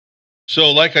So,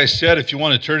 like I said, if you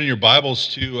want to turn in your Bibles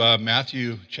to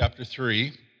Matthew chapter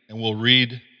 3, and we'll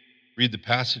read the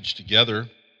passage together.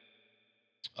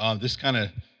 This kind of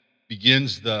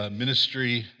begins the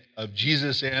ministry of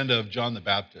Jesus and of John the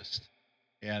Baptist.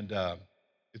 And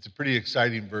it's a pretty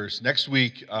exciting verse. Next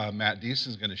week, Matt Deason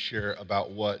is going to share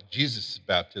about what Jesus'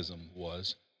 baptism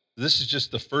was. This is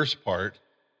just the first part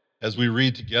as we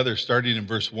read together, starting in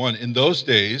verse 1. In those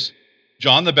days,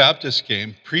 John the Baptist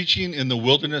came, preaching in the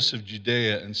wilderness of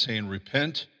Judea and saying,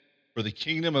 "Repent, for the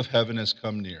kingdom of heaven has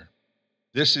come near."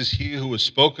 This is he who was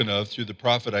spoken of through the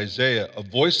prophet Isaiah, a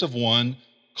voice of one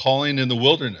calling in the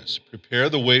wilderness, "Prepare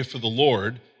the way for the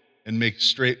Lord and make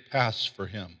straight paths for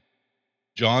him."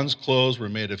 John's clothes were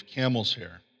made of camel's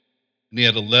hair, and he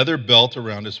had a leather belt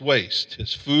around his waist.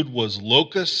 His food was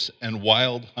locusts and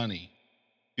wild honey.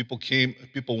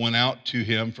 People went out to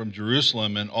him from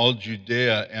Jerusalem and all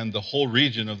Judea and the whole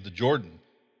region of the Jordan.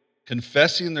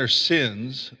 Confessing their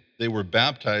sins, they were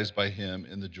baptized by him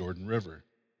in the Jordan River.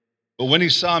 But when he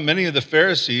saw many of the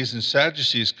Pharisees and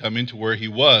Sadducees coming to where he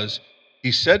was,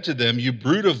 he said to them, "You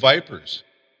brood of vipers,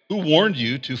 who warned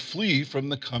you to flee from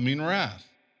the coming wrath?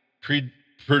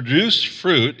 Produce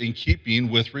fruit in keeping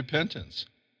with repentance.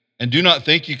 And do not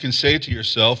think you can say to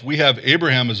yourself, 'We have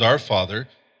Abraham as our father.'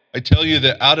 I tell you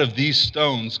that out of these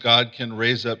stones God can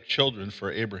raise up children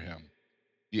for Abraham.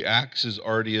 The axe is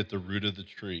already at the root of the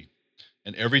tree,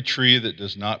 and every tree that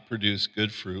does not produce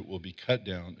good fruit will be cut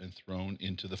down and thrown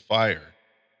into the fire.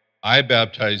 I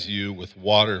baptize you with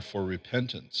water for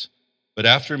repentance, but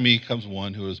after me comes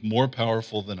one who is more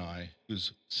powerful than I,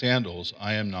 whose sandals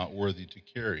I am not worthy to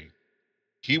carry.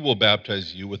 He will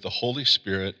baptize you with the Holy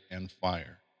Spirit and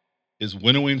fire. His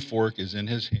winnowing fork is in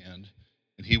his hand,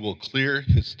 and he will clear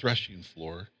his threshing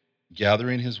floor,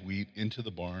 gathering his wheat into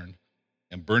the barn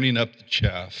and burning up the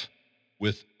chaff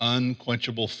with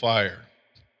unquenchable fire."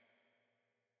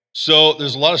 So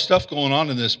there's a lot of stuff going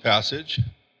on in this passage.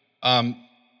 And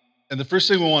the first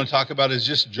thing we want to talk about is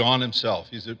just John himself.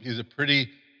 He's a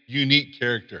pretty unique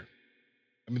character.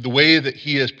 I mean, the way that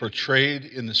he is portrayed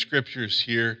in the scriptures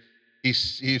here, he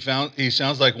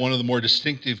sounds like one of the more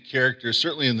distinctive characters,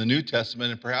 certainly in the New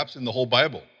Testament and perhaps in the whole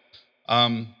Bible.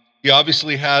 He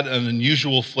obviously had an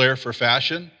unusual flair for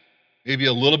fashion, maybe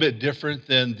a little bit different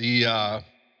than the, what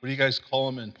do you guys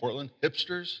call them in Portland?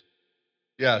 Hipsters?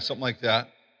 Yeah, something like that.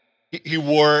 He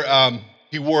wore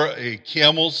a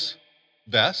camel's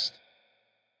vest,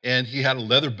 and he had a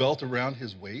leather belt around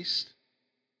his waist.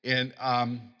 And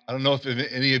I don't know if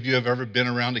any of you have ever been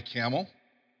around a camel.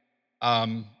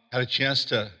 Had a chance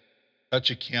to touch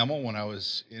a camel when I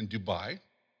was in Dubai,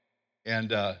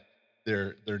 and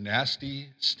they're nasty,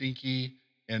 stinky,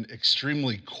 and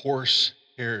extremely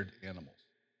coarse-haired animals.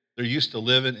 They're used to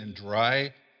living in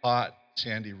dry, hot,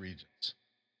 sandy regions.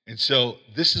 And so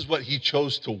this is what he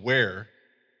chose to wear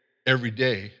every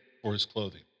day for his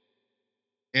clothing.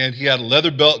 And he had a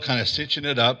leather belt kind of cinching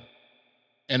it up.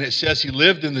 And it says he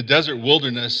lived in the desert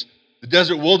wilderness. The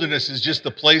desert wilderness is just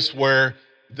the place where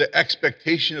the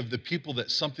expectation of the people that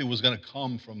something was going to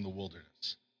come from the wilderness.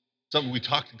 Something we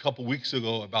talked a couple weeks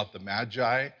ago about the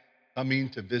Magi coming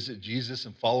to visit Jesus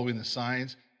and following the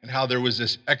signs, and how there was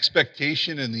this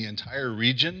expectation in the entire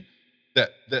region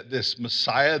that this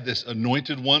Messiah, this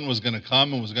anointed one, was going to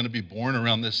come and was going to be born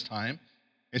around this time.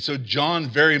 And so John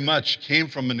very much came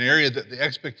from an area that the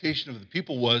expectation of the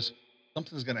people was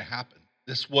something's going to happen.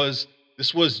 This was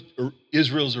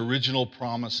Israel's original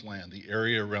promised land, the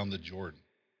area around the Jordan.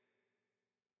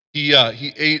 He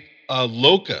ate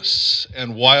locusts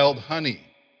and wild honey.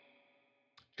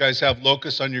 You guys have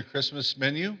locusts on your Christmas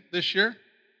menu this year?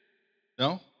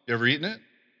 No? You ever eaten it?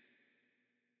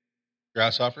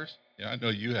 Grasshoppers? Yeah, I know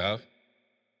you have.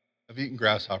 I've eaten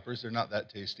grasshoppers. They're not that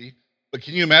tasty. But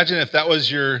can you imagine if that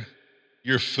was your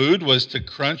food, was to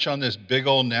crunch on this big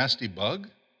old nasty bug?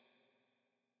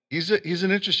 He's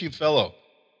an interesting fellow.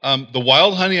 The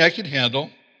wild honey I could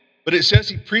handle, but it says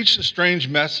he preached a strange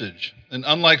message. And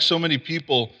unlike so many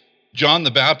people, John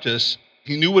the Baptist,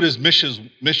 he knew what his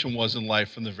mission was in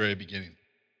life from the very beginning.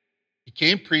 He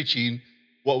came preaching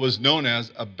what was known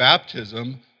as a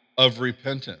baptism of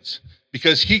repentance,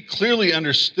 because he clearly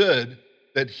understood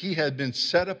that he had been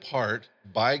set apart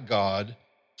by God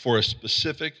for a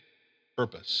specific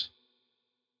purpose.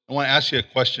 I want to ask you a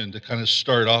question to kind of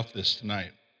start off this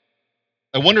tonight.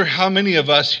 I wonder how many of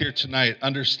us here tonight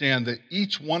understand that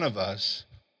each one of us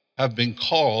have been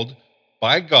called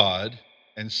by God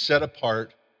and set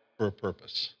apart for a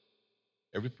purpose.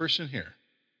 Every person here.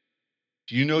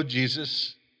 Do you know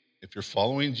Jesus? If you're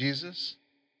following Jesus,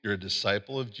 you're a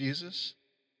disciple of Jesus,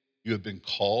 you have been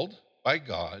called by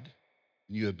God,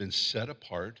 and you have been set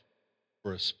apart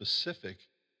for a specific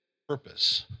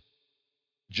purpose.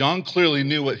 John clearly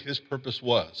knew what his purpose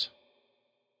was.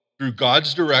 Through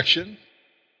God's direction,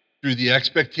 through the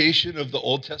expectation of the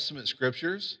Old Testament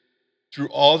scriptures, through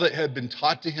all that had been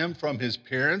taught to him from his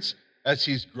parents as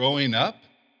he's growing up.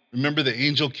 Remember, the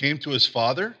angel came to his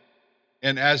father,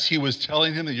 and as he was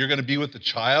telling him that you're going to be with the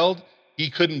child, he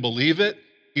couldn't believe it.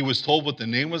 He was told what the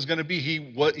name was going to be. He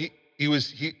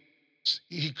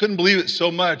couldn't believe it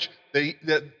so much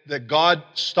that God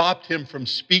stopped him from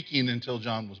speaking until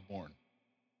John was born.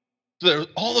 So there was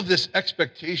all of this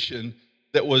expectation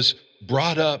that was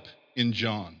brought up in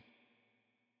John.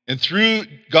 And through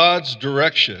God's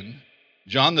direction,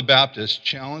 John the Baptist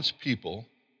challenged people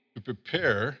to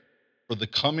prepare for the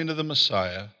coming of the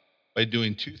Messiah by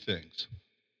doing two things: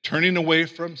 turning away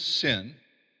from sin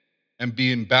and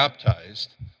being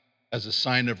baptized as a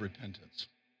sign of repentance.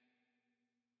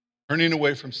 Turning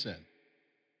away from sin.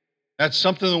 That's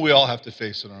something that we all have to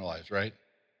face in our lives, right?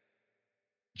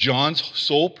 John's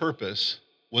sole purpose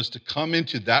was to come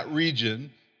into that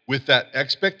region with that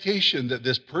expectation that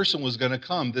this person was going to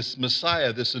come, this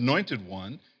Messiah, this anointed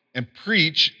one, and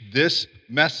preach this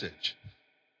message.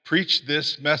 Preach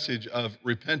this message of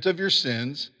repent of your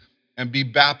sins and be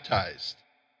baptized.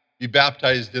 Be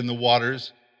baptized in the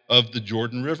waters of the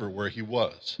Jordan River where he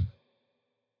was.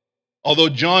 Although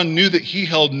John knew that he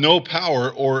held no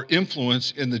power or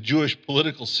influence in the Jewish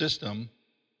political system,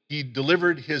 he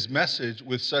delivered his message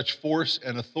with such force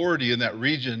and authority in that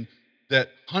region that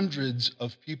hundreds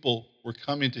of people were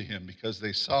coming to him because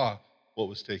they saw what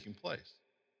was taking place.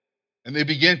 And they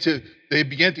began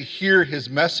to hear his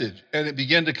message, and it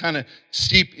began to kind of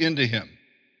seep into him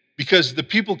because the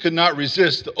people could not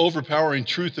resist the overpowering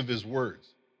truth of his words.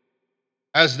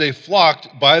 As they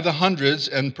flocked by the hundreds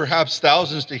and perhaps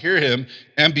thousands to hear him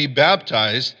and be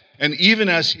baptized, and even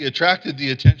as he attracted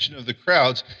the attention of the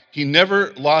crowds, he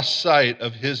never lost sight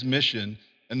of his mission,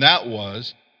 and that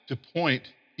was to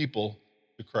point people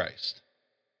to Christ.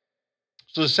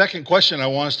 So the second question I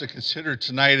want us to consider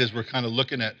tonight as we're kind of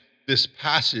looking at this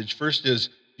passage, first is,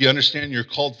 do you understand you're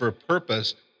called for a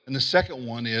purpose? And the second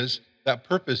one is that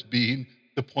purpose being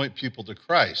to point people to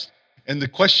Christ. And the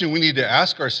question we need to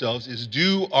ask ourselves is,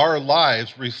 do our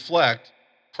lives reflect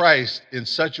Christ in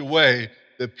such a way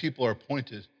that people are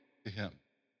pointed to him?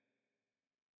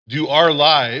 Do our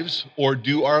lives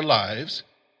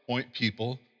point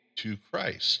people to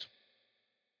Christ?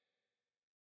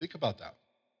 Think about that.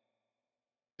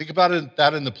 Think about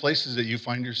that in the places that you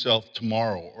find yourself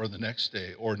tomorrow or the next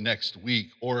day or next week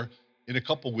or in a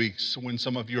couple weeks when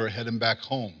some of you are heading back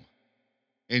home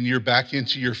and you're back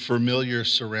into your familiar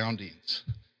surroundings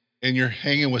and you're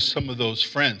hanging with some of those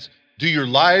friends. Do your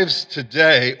lives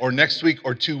today or next week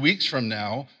or 2 weeks from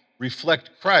now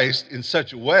reflect Christ in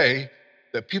such a way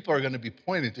that people are going to be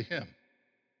pointed to him?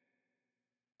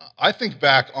 I think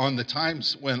back on the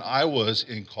times when I was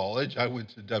in college. I went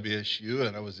to WSU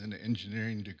and I was in an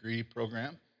engineering degree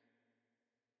program.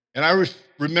 And I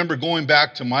remember going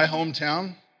back to my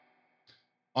hometown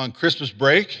on Christmas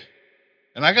break.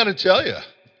 And I got to tell you,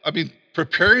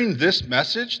 preparing this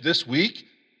message this week,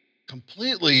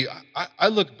 completely, I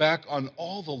look back on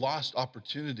all the lost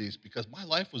opportunities because my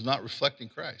life was not reflecting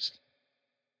Christ.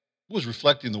 It was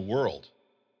reflecting the world.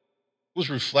 It was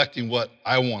reflecting what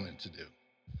I wanted to do.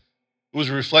 It was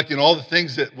reflecting all the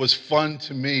things that was fun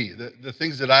to me, the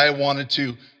things that I wanted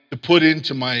to put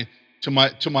into my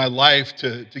life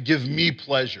to give me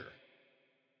pleasure.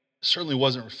 It certainly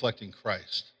wasn't reflecting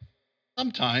Christ.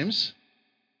 Sometimes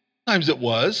it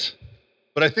was,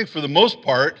 but I think for the most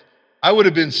part, I would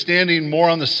have been standing more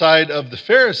on the side of the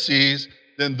Pharisees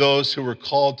than those who were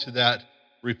called to that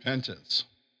repentance.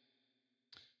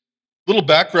 Little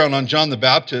background on John the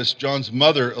Baptist. John's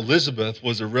mother, Elizabeth,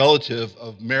 was a relative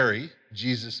of Mary,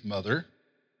 Jesus' mother,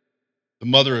 the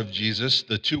mother of Jesus.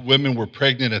 The two women were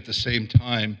pregnant at the same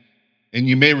time. And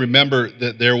you may remember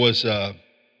that there was a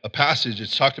passage,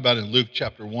 it's talked about in Luke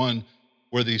chapter 1,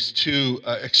 where these two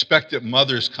expectant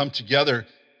mothers come together.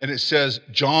 And it says,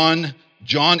 John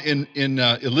in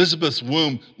Elizabeth's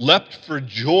womb leapt for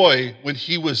joy when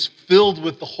he was filled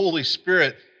with the Holy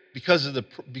Spirit because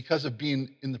of being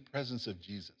in the presence of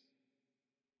Jesus.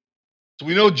 So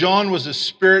we know John was a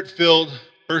spirit-filled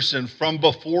person from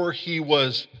before he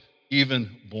was even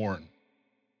born.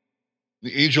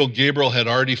 The angel Gabriel had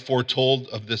already foretold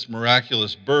of this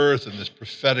miraculous birth and this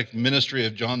prophetic ministry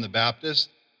of John the Baptist,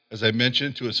 as I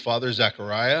mentioned, to his father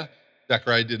Zechariah.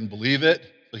 Zechariah didn't believe it,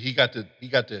 so he got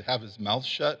to have his mouth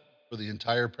shut for the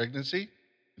entire pregnancy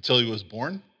until he was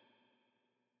born.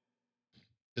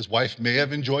 His wife may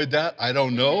have enjoyed that. I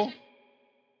don't know.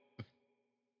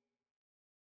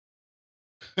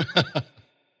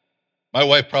 My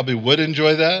wife probably would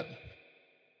enjoy that.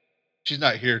 She's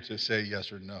not here to say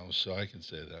yes or no, so I can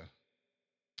say that.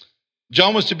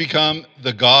 John was to become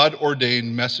the God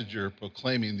ordained messenger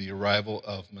proclaiming the arrival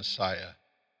of Messiah,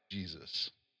 Jesus.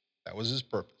 That was his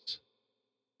purpose.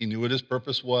 He knew what his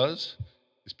purpose was,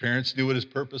 his parents knew what his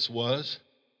purpose was,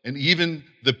 and even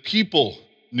the people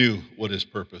knew what his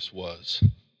purpose was.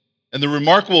 And the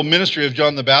remarkable ministry of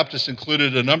John the Baptist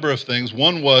included a number of things.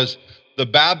 One was the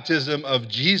baptism of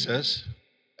Jesus,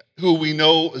 who we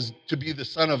know is to be the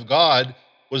Son of God,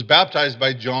 was baptized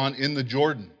by John in the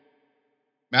Jordan.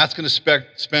 Matt's going to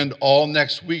spend all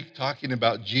next week talking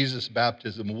about Jesus'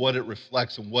 baptism, what it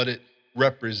reflects and what it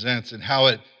represents, and how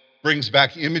it brings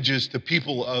back images to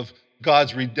people of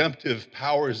God's redemptive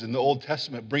powers in the Old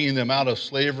Testament, bringing them out of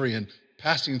slavery and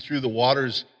passing through the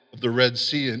waters of the Red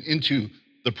Sea and into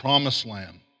the Promised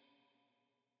Land.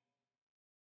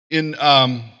 In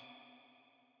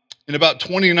about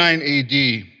 29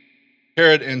 AD,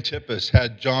 Herod Antipas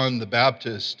had John the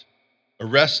Baptist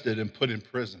arrested and put in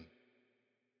prison.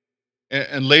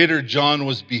 And later, John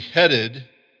was beheaded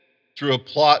through a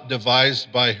plot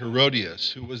devised by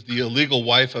Herodias, who was the illegal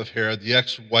wife of Herod, the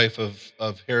ex-wife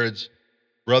of Herod's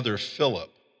brother Philip.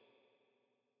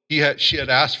 She had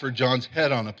asked for John's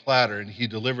head on a platter, and he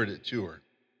delivered it to her.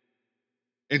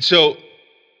 And so,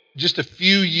 just a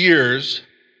few years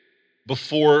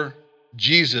before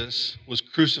Jesus was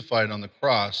crucified on the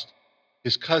cross,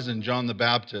 his cousin, John the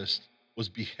Baptist, was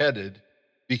beheaded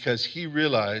because he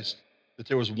realized that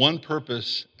there was one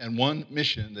purpose and one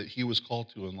mission that he was called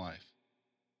to in life,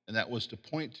 and that was to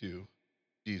point to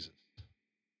Jesus.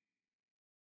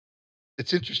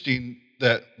 It's interesting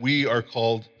that we are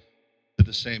called to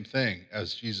the same thing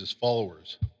as Jesus'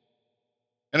 followers.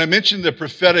 And I mentioned the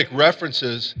prophetic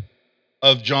references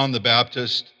of John the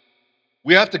Baptist.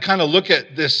 We have to kind of look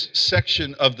at this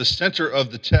section of the center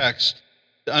of the text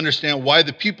to understand why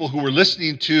the people who were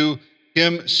listening to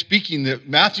him speaking, that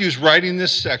Matthew's writing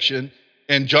this section,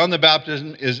 and John the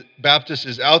Baptist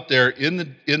is out there in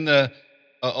the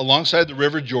alongside the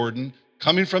River Jordan,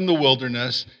 coming from the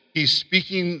wilderness. He's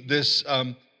speaking this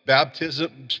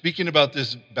baptism, speaking about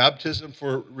this baptism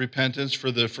for repentance,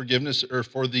 for the forgiveness, or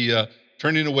for the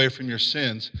turning away from your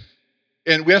sins.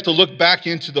 And we have to look back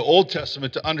into the Old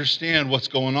Testament to understand what's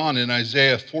going on in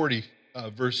Isaiah 40,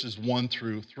 verses 1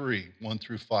 through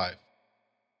 5.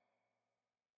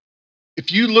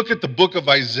 If you look at the book of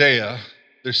Isaiah,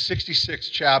 there's 66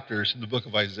 chapters in the book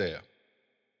of Isaiah.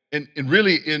 And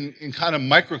really, in kind of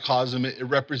microcosm, it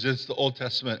represents the Old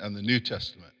Testament and the New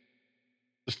Testament.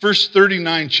 The first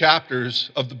 39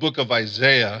 chapters of the book of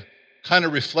Isaiah kind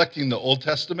of reflecting the Old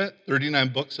Testament,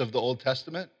 39 books of the Old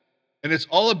Testament. And it's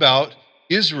all about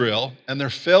Israel and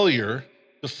their failure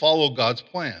to follow God's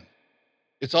plan.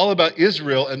 It's all about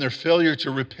Israel and their failure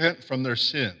to repent from their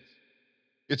sins.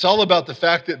 It's all about the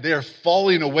fact that they are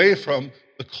falling away from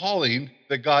the calling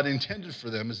that God intended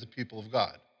for them as the people of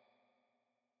God.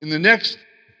 In the next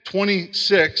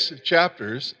 26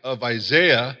 chapters of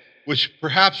Isaiah, which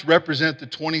perhaps represent the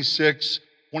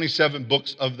 27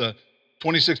 books of the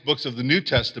 26 books of the New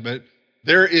Testament,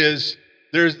 there's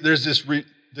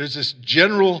this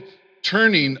general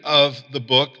turning of the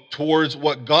book towards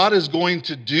what God is going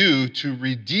to do to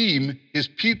redeem his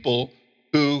people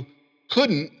who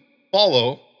couldn't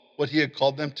follow what he had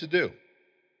called them to do.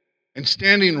 And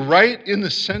standing right in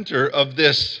the center of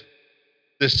this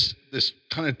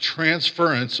kind of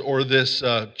transference, or this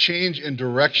change in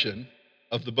direction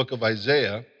of the book of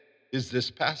Isaiah, is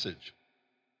this passage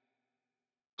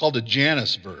called a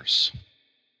Janus verse.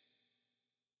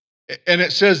 And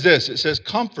it says this, it says,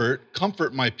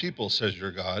 comfort my people, says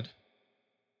your God.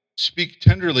 Speak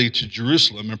tenderly to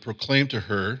Jerusalem and proclaim to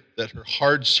her that her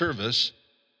hard service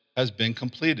has been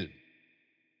completed,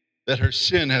 that her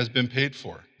sin has been paid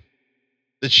for,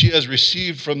 that she has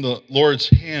received from the Lord's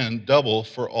hand double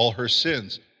for all her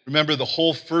sins. Remember the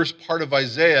whole first part of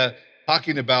Isaiah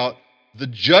talking about the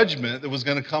judgment that was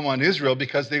going to come on Israel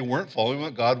because they weren't following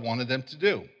what God wanted them to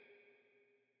do.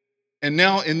 And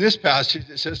now in this passage,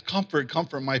 it says,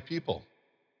 comfort my people.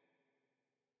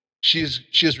 She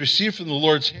has received from the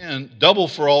Lord's hand double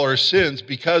for all her sins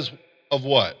because of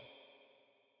what?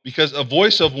 Because a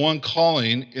voice of one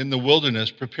calling in the wilderness,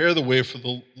 prepare the way for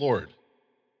the Lord.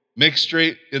 Make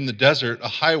straight in the desert a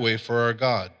highway for our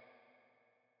God,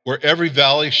 where every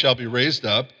valley shall be raised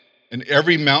up, and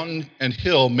every mountain and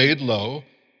hill made low.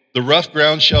 The rough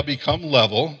ground shall become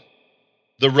level,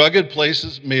 the rugged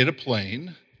places made a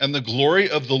plain, and the glory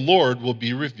of the Lord will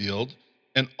be revealed,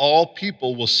 and all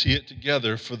people will see it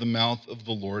together, for the mouth of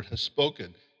the Lord has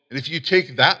spoken. And if you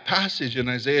take that passage in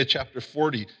Isaiah chapter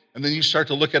 40 And then you start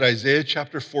to look at Isaiah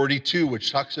chapter 42,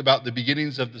 which talks about the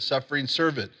beginnings of the suffering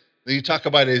servant. Then you talk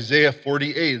about Isaiah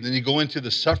 48. And then you go into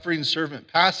the suffering servant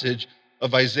passage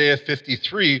of Isaiah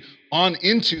 53 on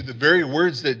into the very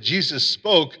words that Jesus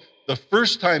spoke the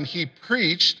first time he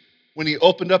preached when he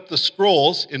opened up the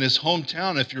scrolls in his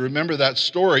hometown. If you remember that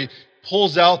story,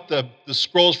 pulls out the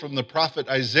scrolls from the prophet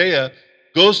Isaiah,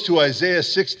 goes to Isaiah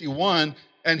 61,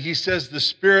 and he says, the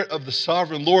Spirit of the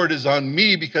sovereign Lord is on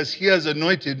me because he has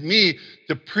anointed me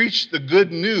to preach the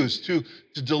good news, to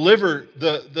deliver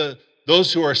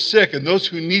those who are sick and those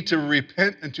who need to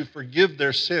repent and to forgive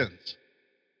their sins.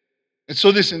 And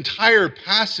so this entire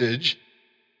passage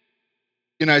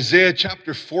in Isaiah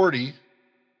chapter 40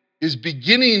 is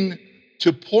beginning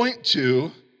to point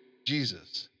to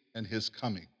Jesus and his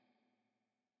coming,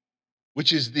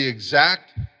 which is the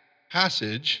exact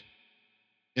passage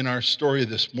in our story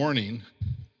this morning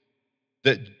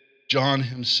that John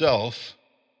himself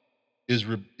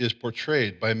is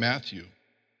portrayed by Matthew.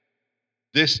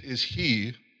 This is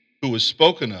he who was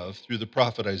spoken of through the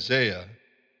prophet Isaiah,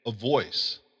 a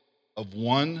voice of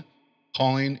one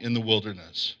calling in the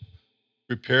wilderness,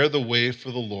 prepare the way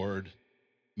for the Lord,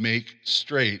 make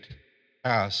straight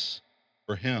paths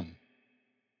for him.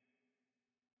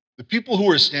 The people who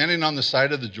were standing on the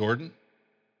side of the Jordan,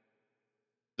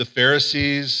 the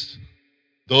Pharisees,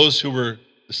 those who were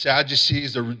the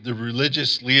Sadducees, the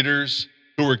religious leaders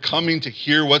who were coming to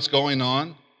hear what's going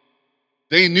on,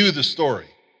 they knew the story.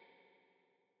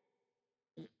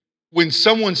 When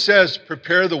someone says,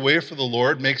 prepare the way for the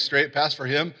Lord, make straight paths for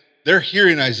him, they're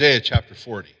hearing Isaiah chapter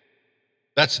 40.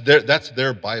 That's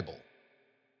their Bible.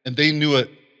 And they knew it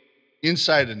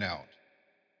inside and out.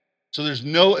 So there's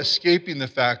no escaping the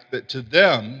fact that to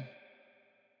them,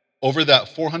 over that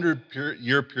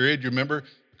 400-year period, you remember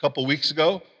a couple weeks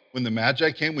ago when the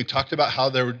Magi came, we talked about how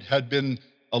there had been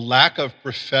a lack of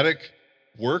prophetic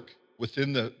work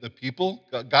within the people.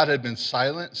 God had been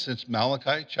silent since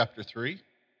Malachi chapter 3.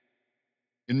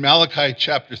 In Malachi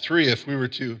chapter 3, if we were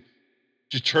to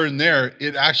turn there,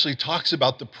 it actually talks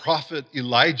about the prophet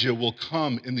Elijah will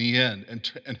come in the end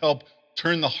and help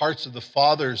turn the hearts of the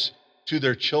fathers to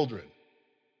their children.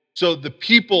 So the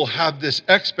people have this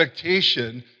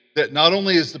expectation that not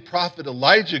only is the prophet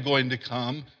Elijah going to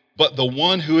come, but the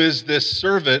one who is this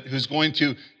servant who's going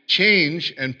to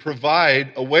change and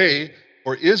provide a way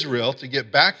for Israel to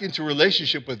get back into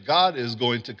relationship with God is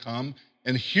going to come.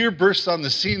 And here bursts on the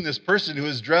scene this person who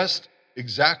is dressed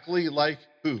exactly like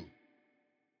who?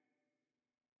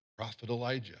 Prophet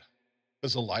Elijah.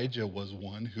 Because Elijah was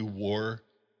one who wore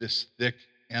this thick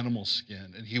animal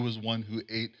skin, and he was one who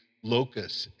ate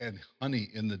locusts and honey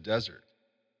in the desert.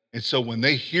 And so when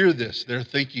they hear this, they're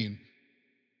thinking,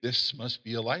 this must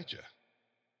be Elijah.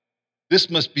 This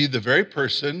must be the very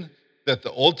person that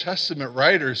the Old Testament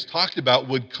writers talked about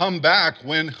would come back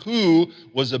when who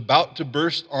was about to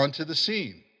burst onto the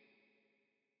scene?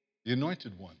 The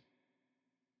anointed one,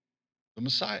 the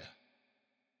Messiah.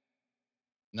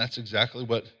 And that's exactly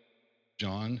what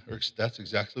John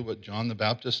the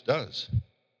Baptist does.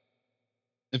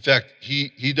 In fact,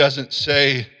 he doesn't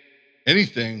say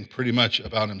anything pretty much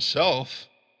about himself.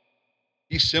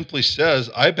 He simply says,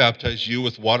 I baptize you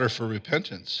with water for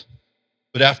repentance.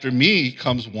 But after me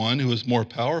comes one who is more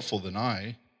powerful than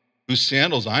I, whose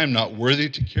sandals I am not worthy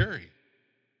to carry.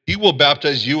 He will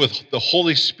baptize you with the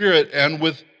Holy Spirit and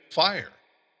with fire.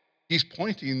 He's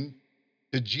pointing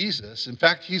to Jesus. In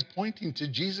fact, he's pointing to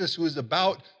Jesus who is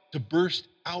about to burst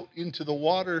out into the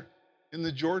water in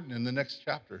the Jordan in the next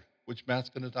chapter, which Matt's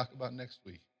going to talk about next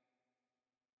week.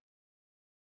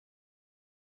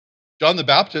 John the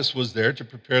Baptist was there to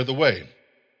prepare the way.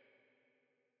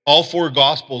 All four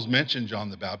Gospels mention John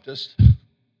the Baptist.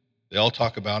 They all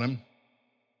talk about him.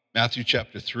 Matthew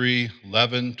chapter 3,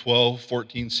 11, 12,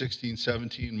 14, 16,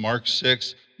 17, Mark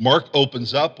 6. Mark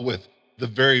opens up with the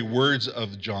very words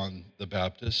of John the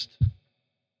Baptist.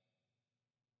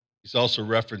 He's also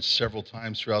referenced several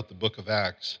times throughout the book of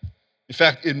Acts. In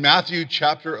fact, in Matthew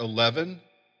chapter 11,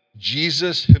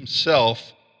 Jesus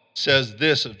himself says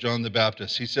this of John the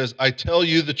Baptist. He says, I tell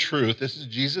you the truth. This is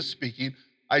Jesus speaking.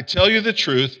 I tell you the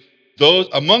truth.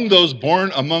 Among those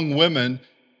born among women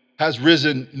has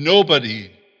risen nobody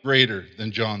greater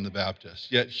than John the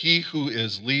Baptist. Yet he who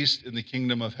is least in the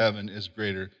kingdom of heaven is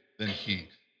greater than he.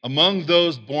 Among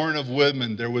those born of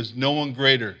women, there was no one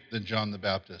greater than John the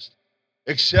Baptist,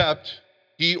 except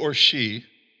he or she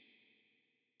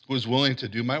who is willing to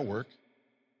do my work,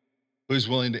 who is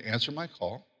willing to answer my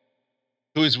call,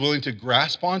 who is willing to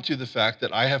grasp onto the fact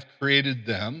that I have created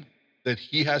them, that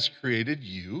he has created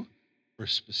you for a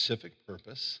specific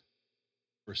purpose,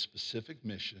 for a specific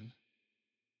mission,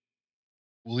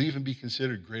 will even be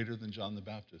considered greater than John the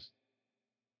Baptist.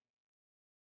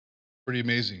 Pretty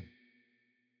amazing.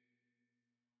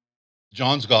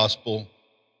 John's gospel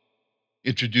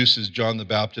introduces John the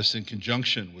Baptist in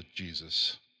conjunction with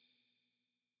Jesus.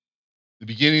 The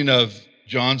beginning of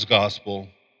John's gospel,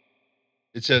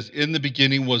 it says, "In the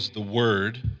beginning was the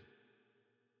Word,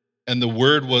 and the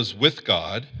Word was with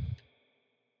God,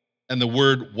 and the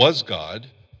Word was God.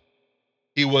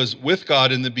 He was with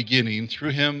God in the beginning.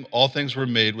 Through him all things were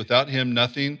made. Without him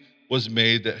nothing was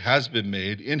made that has been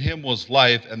made. In him was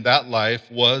life, and that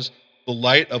life was the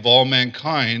light of all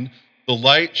mankind. The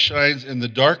light shines in the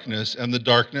darkness, and the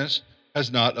darkness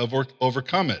has not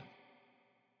overcome it."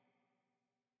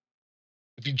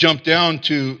 If you jump down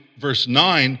to verse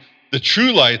 9, the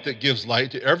true light that gives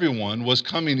light to everyone was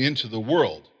coming into the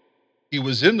world. He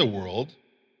was in the world.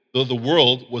 Though the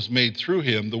world was made through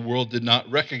him, the world did not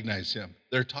recognize him.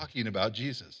 They're talking about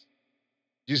Jesus.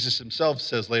 Jesus himself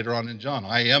says later on in John,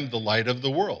 "I am the light of the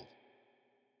world."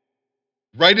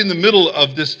 Right in the middle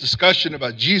of this discussion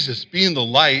about Jesus being the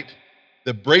light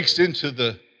that breaks into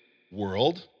the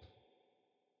world,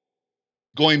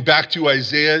 going back to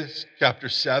Isaiah chapter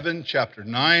 7, chapter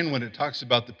 9, when it talks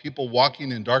about the people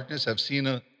walking in darkness have seen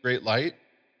a great light,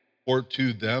 for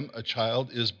to them a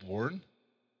child is born,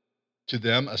 to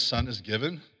them a son is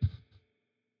given.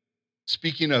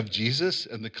 Speaking of Jesus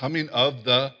and the coming of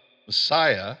the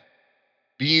Messiah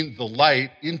being the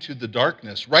light into the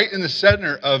darkness, right in the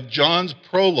center of John's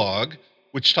prologue,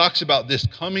 which talks about this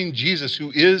coming Jesus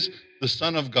who is the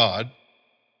Son of God,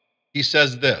 he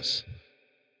says this.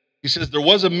 He says, "There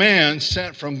was a man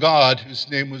sent from God whose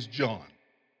name was John."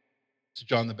 It's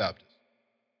John the Baptist.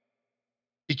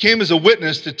 "He came as a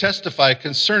witness to testify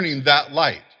concerning that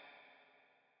light."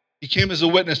 He came as a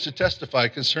witness to testify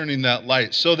concerning that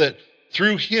light, so that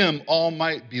through him all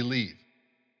might believe.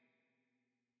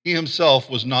 He himself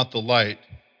was not the light.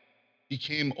 He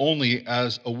came only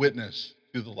as a witness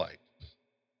to the light,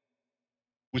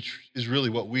 which is really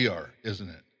what we are, isn't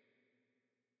it?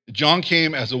 John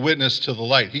came as a witness to the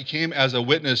light. He came as a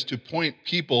witness to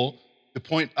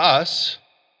point us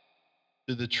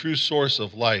to the true source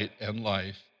of light and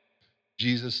life,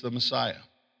 Jesus the Messiah,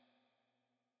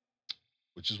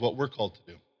 which is what we're called to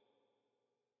do.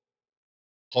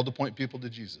 Called to point people to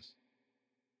Jesus.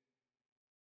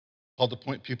 Called to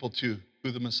point people to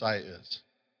who the Messiah is,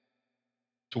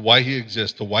 to why he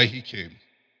exists, to why he came.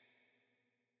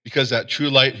 Because that true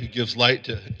light who gives light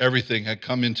to everything had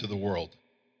come into the world.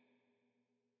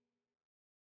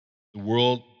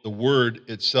 The Word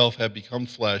itself had become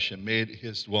flesh and made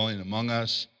his dwelling among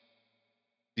us.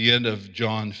 The end of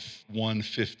John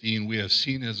 1:15, "We have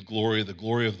seen his glory, the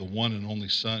glory of the one and only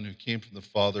Son who came from the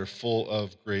Father, full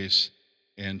of grace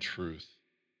and truth."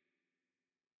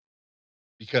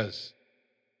 Because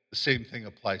the same thing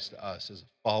applies to us as a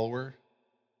follower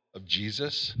of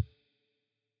Jesus.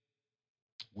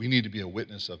 We need to be a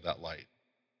witness of that light.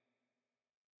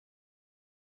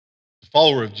 As a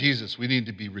follower of Jesus, we need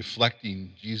to be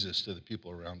reflecting Jesus to the people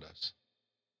around us.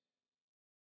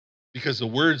 Because the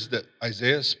words that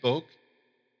Isaiah spoke,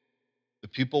 the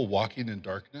people walking in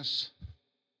darkness,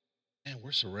 man,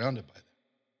 we're surrounded by them.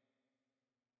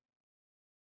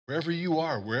 Wherever you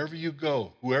are, wherever you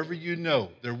go, whoever you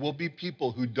know, there will be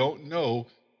people who don't know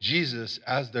Jesus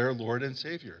as their Lord and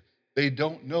Savior. They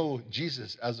don't know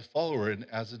Jesus as a follower and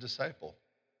as a disciple.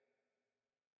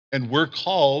 And we're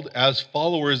called as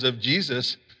followers of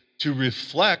Jesus to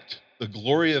reflect the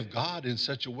glory of God in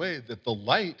such a way that the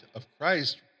light of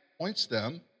Christ points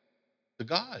them to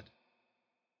God.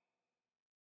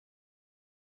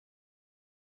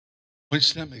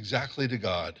 Points them exactly to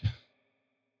God.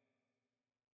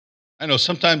 I know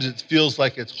sometimes it feels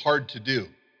like it's hard to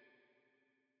do.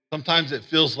 Sometimes it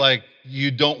feels like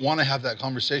you don't want to have that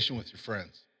conversation with your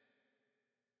friends.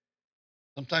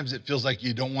 Sometimes it feels like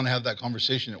you don't want to have that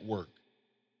conversation at work.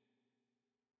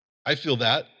 I feel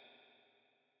that.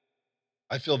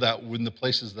 I feel that when the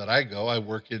places that I go, I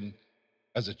work in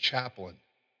as a chaplain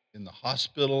in the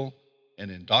hospital and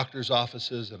in doctors'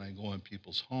 offices, and I go in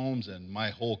people's homes, and my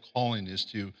whole calling is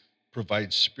to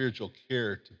provide spiritual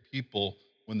care to people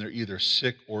when they're either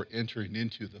sick or entering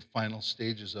into the final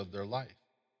stages of their life.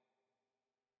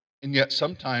 And yet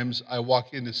sometimes I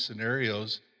walk into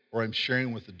scenarios where I'm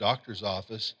sharing with the doctor's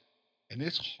office, and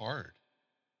it's hard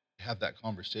to have that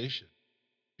conversation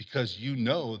because you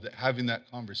know that having that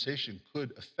conversation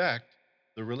could affect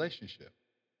the relationship,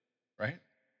 right?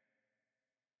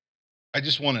 I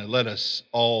just want to let us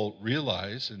all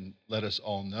realize and let us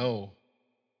all know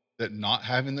that not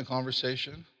having the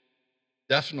conversation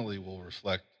definitely will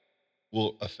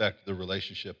affect the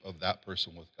relationship of that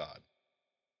person with God.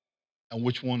 And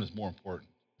which one is more important?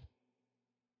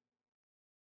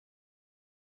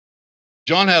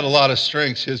 John had a lot of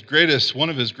strengths. One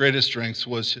of his greatest strengths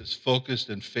was his focused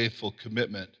and faithful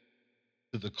commitment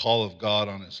to the call of God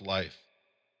on his life.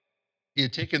 He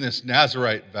had taken this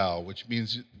Nazarite vow, which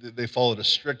means that they followed a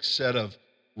strict set of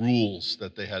rules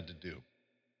that they had to do.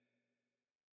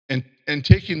 And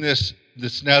taking this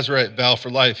Nazarite vow for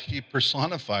life, he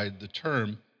personified the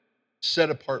term set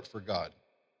apart for God.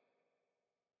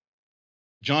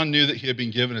 John knew that he had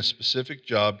been given a specific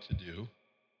job to do,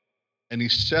 and he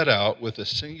set out with a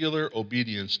singular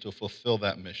obedience to fulfill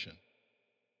that mission.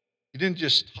 He didn't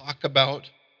just talk about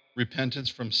repentance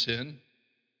from sin.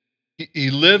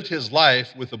 He lived his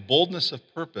life with a boldness of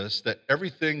purpose that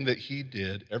everything that he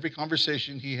did, every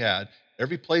conversation he had,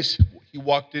 every place he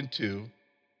walked into,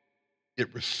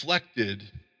 it reflected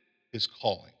his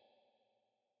calling.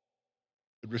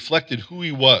 It reflected who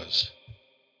he was.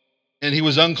 And he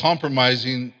was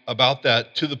uncompromising about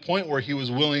that to the point where he was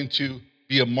willing to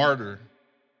be a martyr,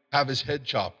 have his head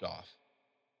chopped off,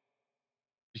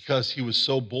 because he was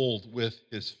so bold with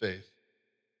his faith.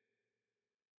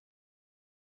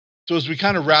 So as we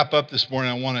kind of wrap up this morning,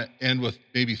 I want to end with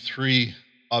maybe 3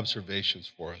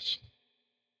 observations for us.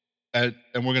 And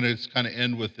we're going to kind of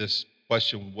end with this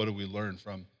question: what do we learn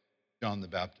from John the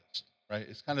Baptist? Right?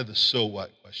 It's kind of the so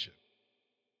what question.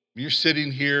 When you're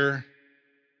sitting here,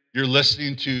 you're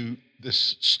listening to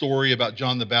this story about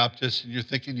John the Baptist, and you're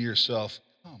thinking to yourself,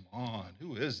 come on,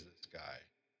 who is this guy?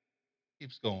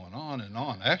 Keeps going on and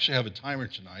on. I actually have a timer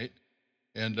tonight,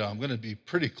 and I'm going to be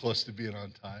pretty close to being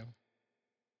on time.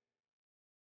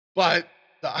 But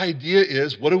the idea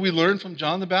is, what do we learn from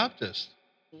John the Baptist?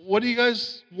 What do you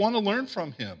guys want to learn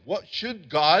from him? What should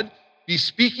God be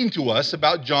speaking to us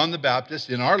about John the Baptist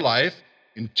in our life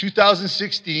in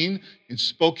 2016 in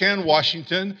Spokane,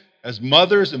 Washington, as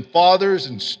mothers and fathers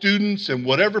and students and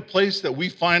whatever place that we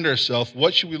find ourselves?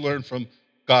 What should we learn from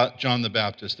John the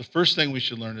Baptist? The first thing we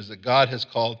should learn is that God has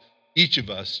called each of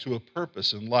us to a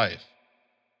purpose in life.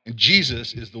 And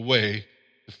Jesus is the way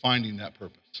to finding that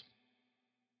purpose.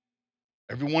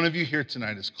 Every one of you here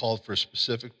tonight is called for a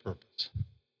specific purpose.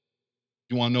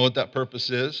 You want to know what that purpose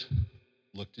is?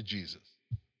 Look to Jesus.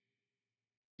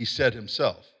 He said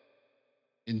himself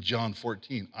in John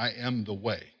 14, I am the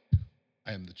way,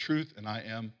 I am the truth, and I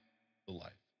am the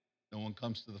life. No one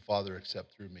comes to the Father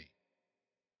except through me.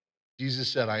 Jesus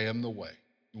said, I am the way.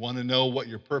 You want to know what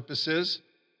your purpose is?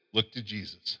 Look to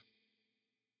Jesus.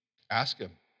 Ask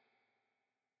him.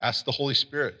 Ask the Holy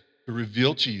Spirit to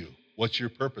reveal to you what's your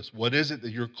purpose. What is it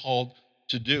that you're called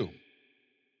to do?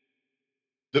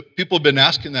 The people have been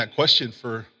asking that question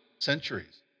for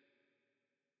centuries.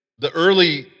 The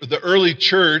early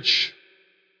church,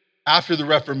 after the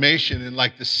Reformation in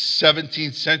like the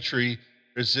 17th century,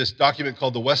 there's this document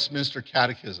called the Westminster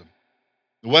Catechism.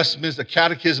 The Westminster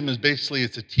Catechism is basically,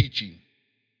 it's a teaching.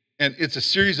 And it's a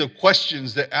series of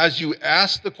questions that as you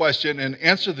ask the question and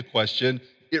answer the question,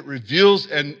 it reveals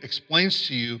and explains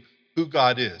to you who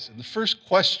God is. And the first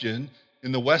question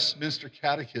in the Westminster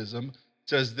Catechism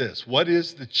says this: what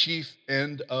is the chief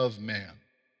end of man?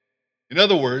 In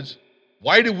other words,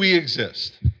 why do we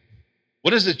exist?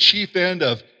 What is the chief end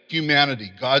of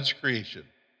humanity, God's creation?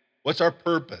 What's our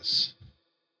purpose?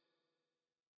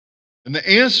 And the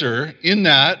answer in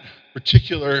that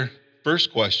particular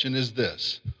first question is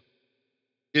this: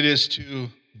 it is to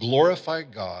glorify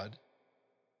God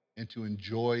and to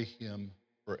enjoy him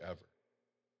forever.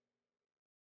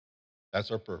 That's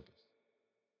our purpose.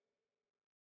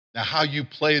 Now, how you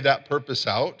play that purpose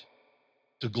out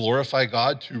to glorify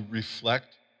God, to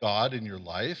reflect God in your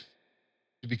life,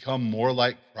 to become more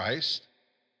like Christ,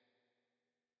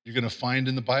 you're going to find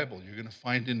in the Bible. You're going to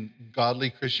find in godly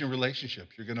Christian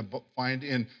relationships. You're going to find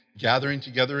in gathering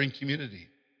together in community.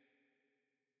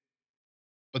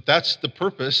 But that's the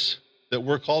purpose that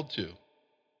we're called to.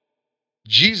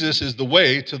 Jesus is the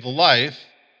way to the life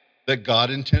that God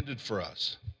intended for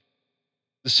us.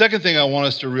 The second thing I want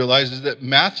us to realize is that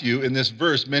Matthew, in this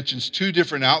verse, mentions 2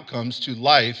 different outcomes to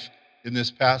life in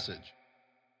this passage.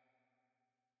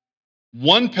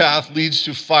 One path leads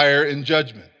to fire and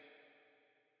judgment.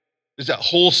 There's that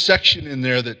whole section in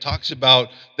there that talks about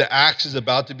the axe is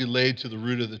about to be laid to the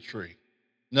root of the tree.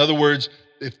 In other words,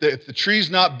 if the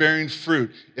tree's not bearing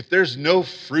fruit, if there's no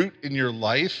fruit in your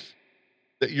life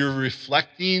that you're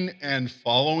reflecting and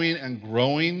following and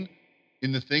growing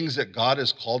in the things that God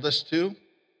has called us to,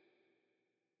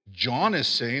 John is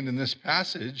saying in this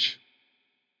passage,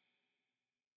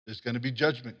 there's going to be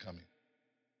judgment coming.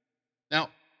 Now,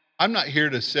 I'm not here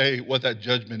to say what that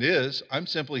judgment is. I'm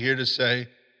simply here to say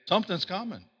something's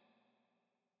coming.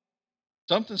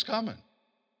 Something's coming.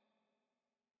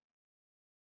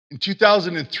 In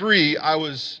 2003, I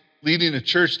was leading a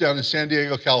church down in San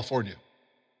Diego, California.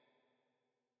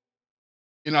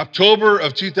 In October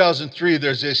of 2003,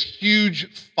 there's this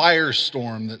huge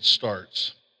firestorm that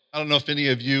starts. I don't know if any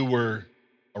of you were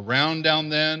around down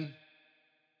then,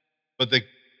 but the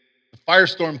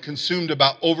firestorm consumed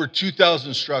about over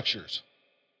 2,000 structures.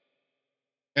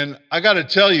 And I got to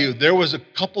tell you, there was a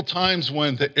couple times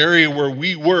when the area where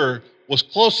we were was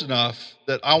close enough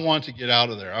that I wanted to get out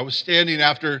of there. I was standing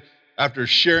after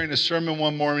sharing a sermon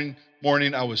one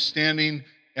morning. I was standing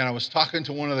and I was talking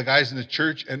to one of the guys in the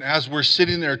church. And as we're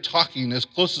sitting there talking, as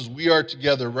close as we are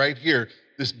together right here,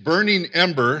 this burning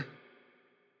ember,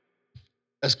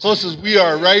 as close as we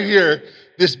are right here,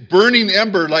 this burning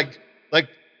ember,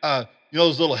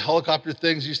 those little helicopter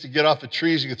things used to get off of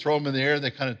trees, you could throw them in the air and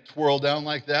they kind of twirl down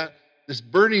like that. This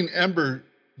burning ember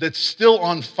that's still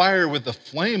on fire with a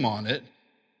flame on it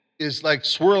is like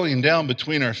swirling down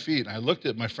between our feet. And I looked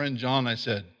at my friend John and I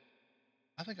said,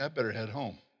 I think I better head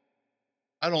home.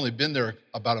 I'd only been there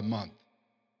about a month.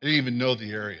 I didn't even know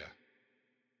the area.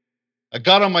 I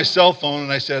got on my cell phone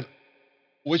and I said,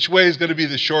 which way is going to be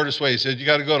the shortest way? He said, you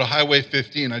got to go to Highway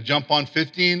 15. I jump on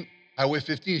 15, Highway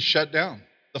 15 is shut down.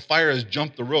 The fire has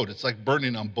jumped the road. It's like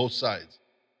burning on both sides.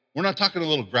 We're not talking a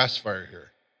little grass fire here.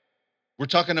 We're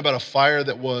talking about a fire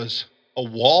that was a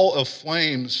wall of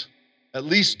flames at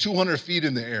least 200 feet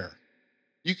in the air.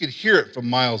 You could hear it from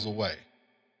miles away.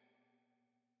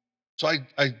 So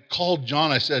I called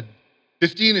John. I said,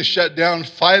 15 is shut down,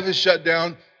 5 is shut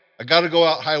down. I got to go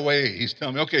out Highway 8. He's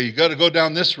telling me, okay, you got to go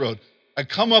down this road. I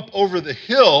come up over the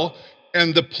hill,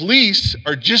 and the police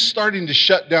are just starting to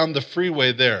shut down the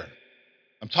freeway there.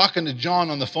 I'm talking to John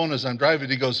on the phone as I'm driving.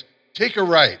 He goes, take a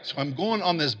right. So I'm going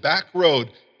on this back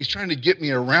road. He's trying to get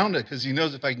me around it because he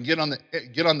knows if I can get on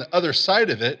the other side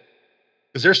of it,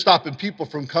 because they're stopping people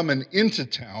from coming into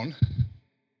town,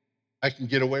 I can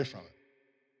get away from it.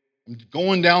 I'm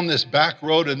going down this back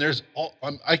road, and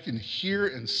I can hear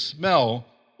and smell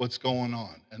what's going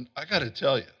on. And I got to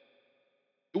tell you,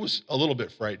 it was a little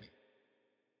bit frightening.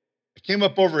 I came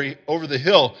up over the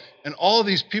hill, and all of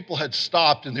these people had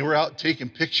stopped, and they were out taking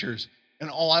pictures, and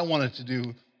all I wanted to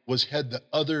do was head the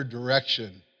other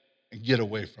direction and get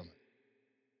away from it.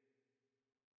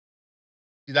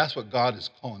 See, that's what God is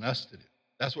calling us to do.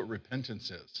 That's what repentance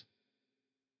is.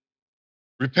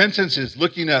 Repentance is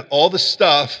looking at all the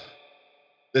stuff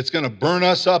that's going to burn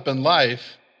us up in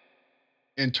life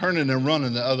and turning and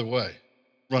running the other way,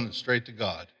 running straight to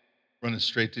God, running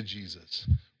straight to Jesus,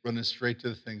 running straight to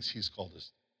the things he's called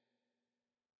us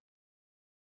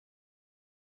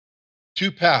to.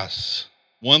 Two paths,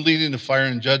 one leading to fire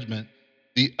and judgment,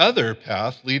 the other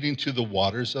path leading to the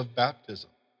waters of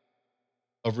baptism,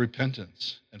 of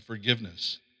repentance and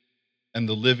forgiveness, and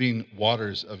the living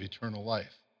waters of eternal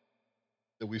life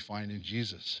that we find in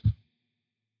Jesus.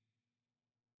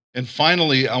 And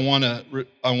finally, I want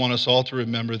us all to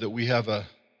remember that we have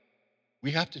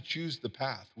to choose the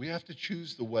path. We have to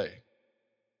choose the way.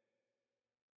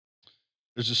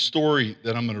 There's a story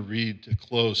that I'm going to read to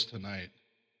close tonight.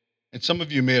 And some of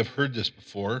you may have heard this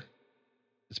before.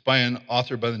 It's by an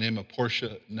author by the name of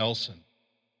Portia Nelson.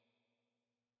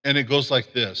 And it goes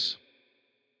like this.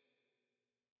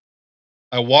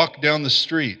 I walk down the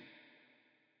street.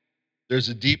 There's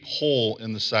a deep hole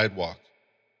in the sidewalk.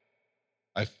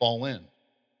 I fall in.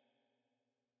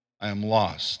 I am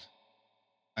lost.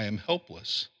 I am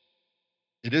helpless.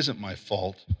 It isn't my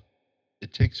fault.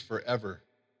 It takes forever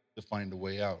to find a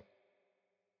way out.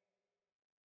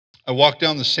 I walk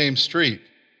down the same street.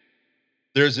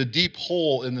 There's a deep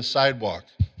hole in the sidewalk.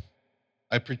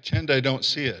 I pretend I don't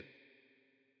see it.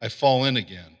 I fall in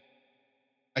again.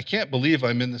 I can't believe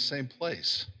I'm in the same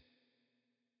place.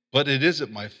 But it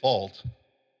isn't my fault.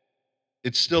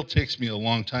 It still takes me a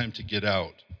long time to get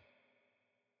out.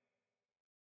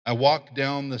 I walk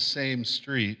down the same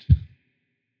street.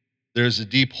 There's a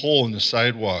deep hole in the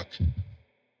sidewalk.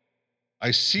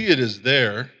 I see it is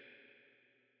there.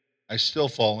 I still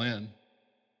fall in.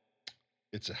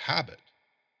 It's a habit.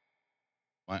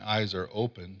 My eyes are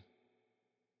open.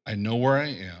 I know where I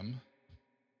am.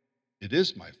 It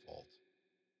is my fault.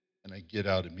 And I get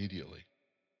out immediately.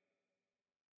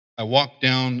 I walk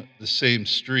down the same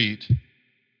street.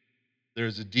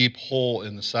 There's a deep hole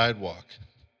in the sidewalk.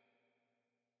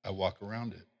 I walk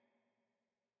around it.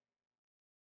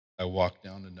 I walk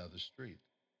down another street.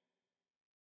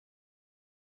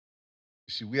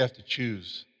 You see, we have to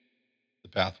choose the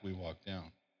path we walk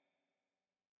down.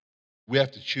 We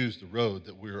have to choose the road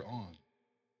that we're on.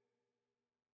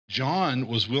 John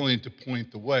was willing to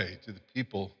point the way to the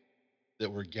people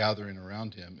that were gathering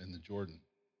around him in the Jordan.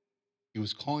 He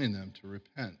was calling them to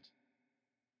repent.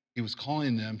 He was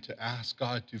calling them to ask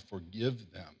God to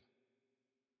forgive them.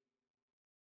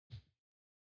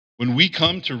 When we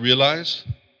come to realize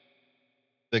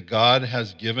that God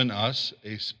has given us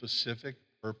a specific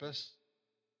purpose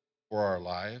for our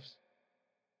lives,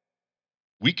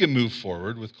 we can move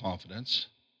forward with confidence,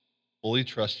 fully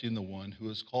trusting the one who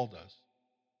has called us.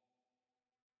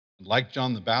 And like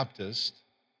John the Baptist,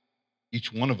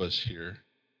 each one of us here,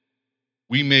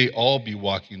 we may all be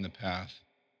walking the path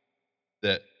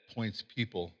that points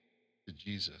people to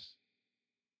Jesus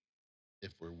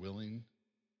if we're willing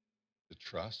to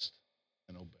trust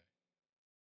and obey.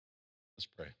 Let's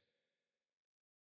pray.